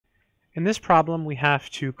In this problem, we have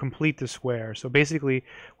to complete the square. So basically,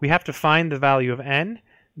 we have to find the value of n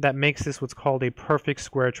that makes this what's called a perfect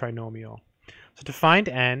square trinomial. So to find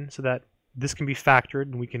n, so that this can be factored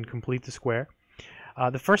and we can complete the square,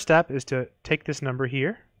 the first step is to take this number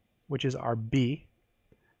here, which is our b.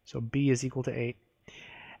 So b is equal to 8.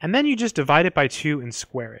 And then you just divide it by 2 and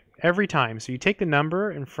square it every time. So you take the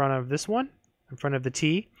number in front of this one, in front of the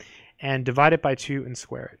t, and divide it by 2 and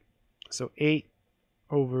square it. So 8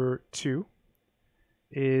 over 2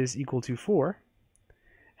 is equal to 4.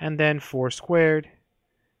 And then 4 squared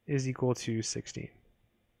is equal to 16.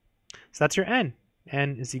 So that's your n.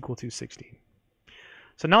 N is equal to 16.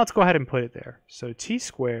 So now let's go ahead and put it there. So t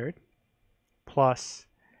squared plus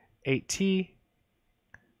 8t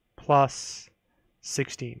plus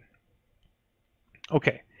 16.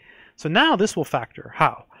 Okay, so now this will factor.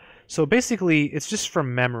 How? So basically, it's just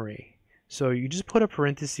from memory. So you just put a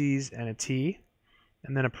parentheses and a t,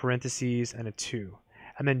 and then a parentheses and a 2.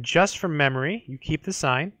 And then just from memory, you keep the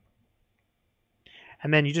sign,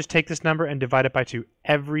 and then you just take this number and divide it by 2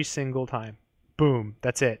 every single time. Boom,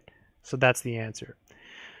 that's it. So that's the answer.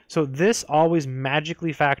 So this always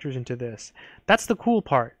magically factors into this. That's the cool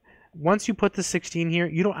part. Once you put the 16 here,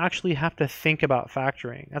 you don't actually have to think about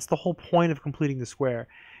factoring. That's the whole point of completing the square,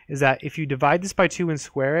 is that if you divide this by 2 and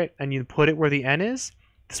square it, and you put it where the n is,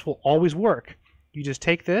 this will always work. You just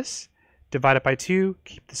take this, divide it by 2,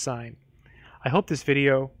 keep the sign. I hope this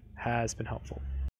video has been helpful.